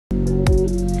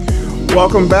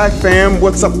Welcome back, fam.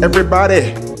 What's up,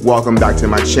 everybody? Welcome back to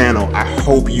my channel. I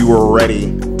hope you are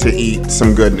ready to eat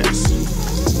some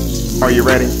goodness. Are you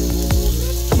ready?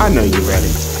 I know you're ready.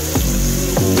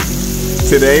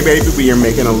 Today, baby, we are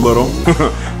making a little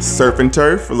surf and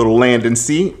turf, a little land and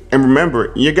sea. And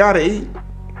remember, you gotta eat.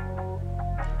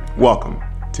 Welcome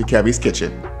to Kevy's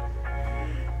Kitchen.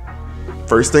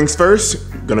 First things first,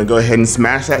 gonna go ahead and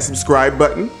smash that subscribe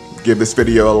button. Give this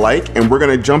video a like, and we're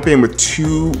gonna jump in with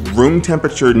 2 room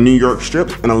temperature New York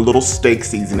strips and a little steak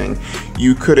seasoning.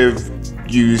 You could have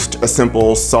used a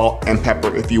simple salt and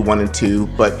pepper if you wanted to,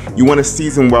 but you wanna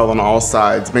season well on all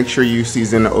sides. Make sure you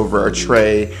season over a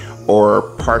tray or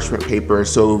parchment paper,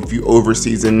 so if you over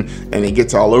season and it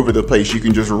gets all over the place, you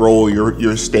can just roll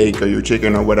your steak or your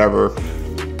chicken or whatever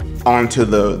onto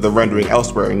the rendering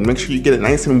elsewhere, and make sure you get it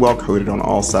nice and well coated on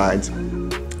all sides.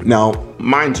 Now,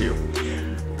 mind you,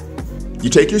 you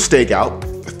take your steak out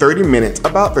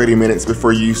about 30 minutes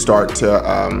before you start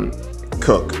to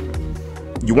cook.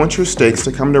 You want your steaks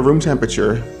to come to room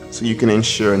temperature so you can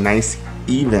ensure a nice,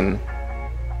 even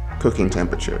cooking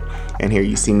temperature. And here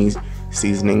you see me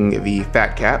seasoning the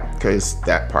fat cap because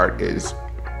that part is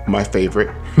my favorite.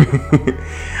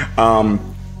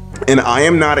 And I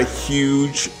am not a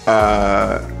huge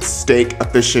steak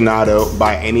aficionado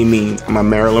by any means. I'm a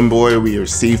Maryland boy. We are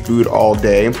seafood all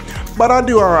day, but I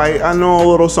do all right. I know a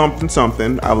little something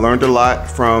something. I've learned a lot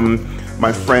from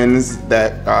my friends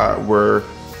that were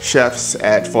chefs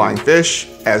at Flying Fish,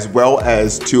 as well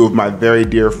as 2 of my very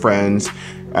dear friends,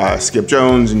 Skip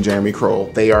Jones and Jeremy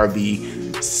Kroll. They are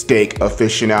the steak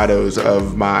aficionados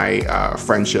of my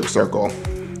friendship circle.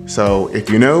 So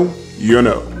if you know, you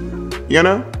know. You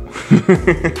know?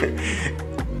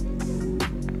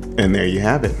 And there you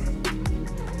have it.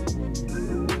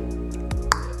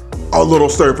 A little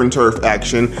surf and turf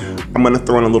action. I'm gonna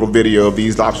throw in a little video of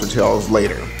these lobster tails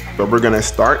later, but we're gonna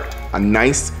start a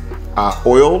nice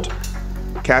oiled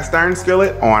cast iron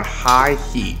skillet on high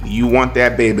heat. You want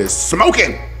that baby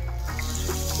smoking,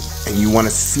 and you want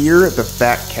to sear the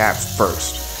fat caps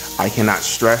first. I cannot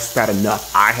stress that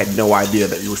enough. I had no idea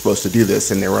that you were supposed to do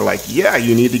this, and they were like, yeah,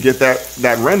 you need to get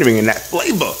that rendering and that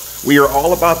flavor. We are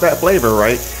all about that flavor,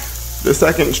 right? The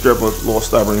second strip was a little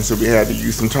stubborn, so we had to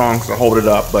use some tongs to hold it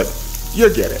up, but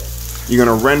you'll get it. You're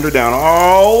gonna render down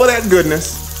all of that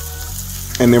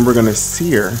goodness, and then we're gonna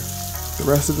sear the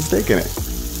rest of the steak in it.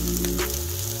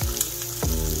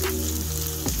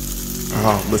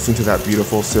 Oh, listen to that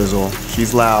beautiful sizzle.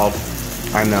 She's loud,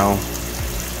 I know.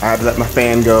 I had to let my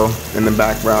fan go in the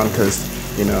background because,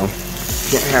 you know,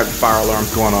 can't have the fire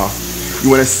alarms going off. You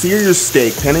want to sear your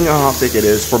steak, depending on how thick it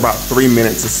is, for about 3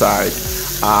 minutes aside.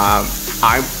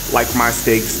 I like my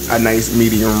steaks a nice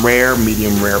medium rare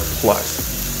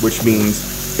plus, which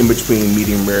means in between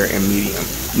medium rare and medium.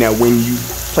 Now, when you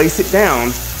place it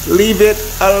down, leave it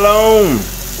alone.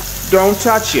 Don't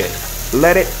touch it.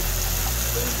 Let it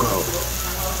go.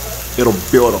 It'll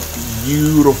build a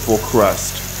beautiful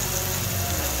crust.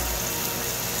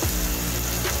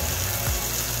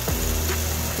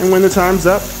 And when the time's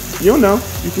up, you'll know.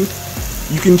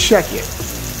 You can check it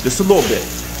just a little bit.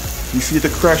 You see the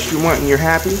crust you want and you're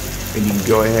happy, and you can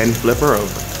go ahead and flip her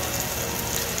over.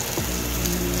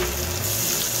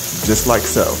 Just like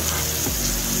so.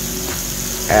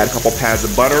 Add a couple pads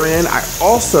of butter in. I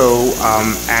also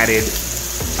added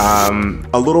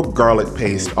a little garlic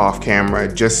paste off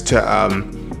camera just to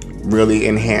really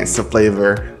enhance the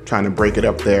flavor, trying to break it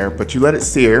up there, but you let it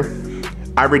sear.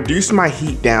 I reduced my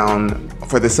heat down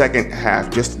for the second half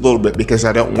just a little bit because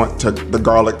I don't want the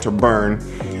garlic to burn.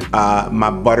 My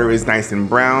butter is nice and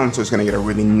brown, so it's gonna get a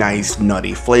really nice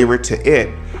nutty flavor to it.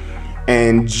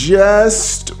 And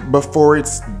just before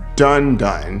it's done,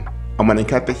 I'm gonna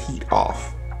cut the heat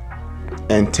off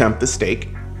and temp the steak.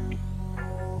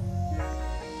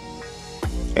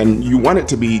 And you want it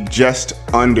to be just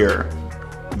under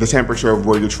the temperature of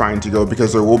where you're trying to go,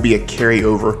 because there will be a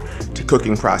carryover to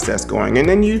cooking process going. And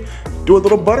then you do a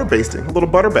little butter basting, a little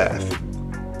butter bath.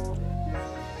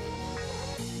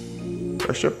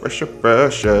 Pressure, pressure,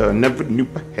 pressure, never knew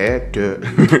I had to.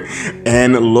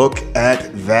 And look at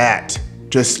that.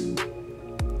 Just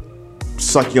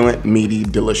succulent, meaty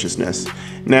deliciousness.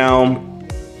 Now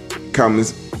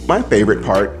comes my favorite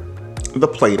part, the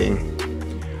plating.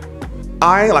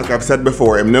 Like I've said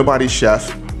before, am nobody's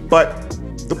chef, but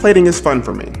the plating is fun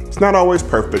for me. It's not always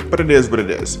perfect, but it is what it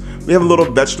is. We have a little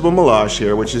vegetable melange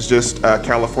here, which is just a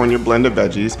California blend of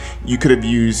veggies. You could have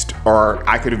used, or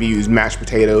I could have used mashed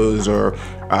potatoes or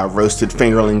roasted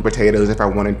fingerling potatoes if I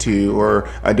wanted to, or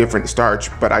a different starch,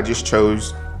 but I just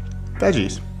chose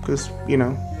veggies because, you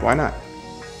know, why not?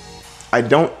 I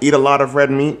don't eat a lot of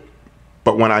red meat,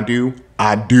 But when I do,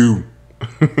 I do.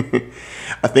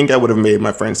 I think I would have made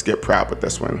my friend Skip proud with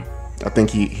this one. I think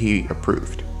he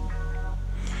approved.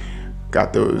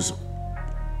 Got those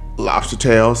lobster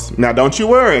tails. Now don't you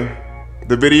worry,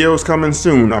 the video is coming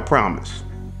soon, I promise.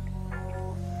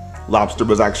 Lobster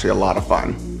was actually a lot of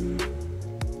fun.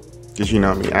 Cause you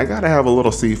know me, I gotta have a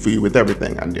little seafood with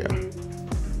everything I do.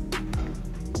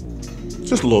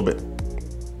 Just a little bit.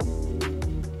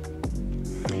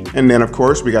 And then of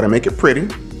course we gotta make it pretty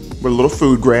with a little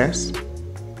food grass.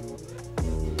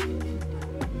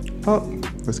 Oh,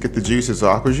 let's get the juices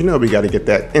off, because you know we gotta get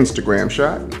that Instagram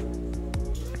shot.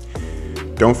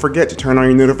 Don't forget to turn on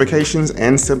your notifications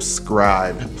and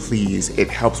subscribe, please. It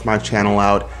helps my channel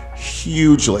out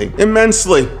hugely,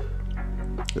 immensely.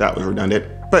 That was redundant,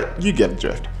 but you get the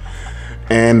drift.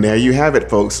 And there you have it,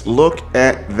 folks. Look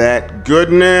at that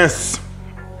goodness.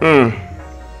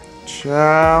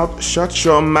 Child, shut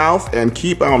your mouth and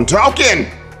keep on talking.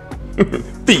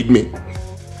 Feed me.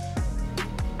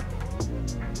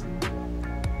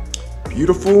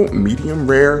 Beautiful, medium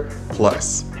rare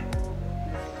plus.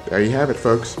 There you have it,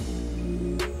 folks.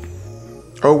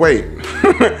 Oh wait,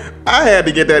 I had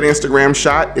to get that Instagram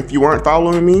shot. If you aren't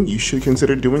following me, you should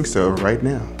consider doing so right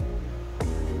now.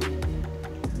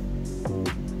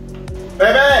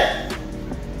 Baby!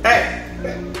 Hey!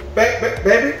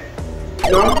 Baby?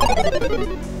 No?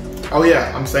 Oh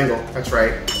yeah, I'm single, that's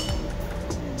right.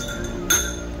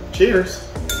 Cheers.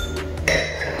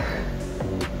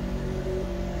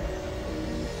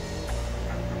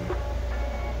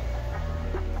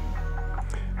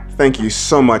 Thank you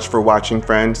so much for watching,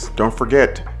 friends. Don't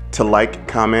forget to like,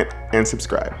 comment, and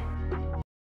subscribe.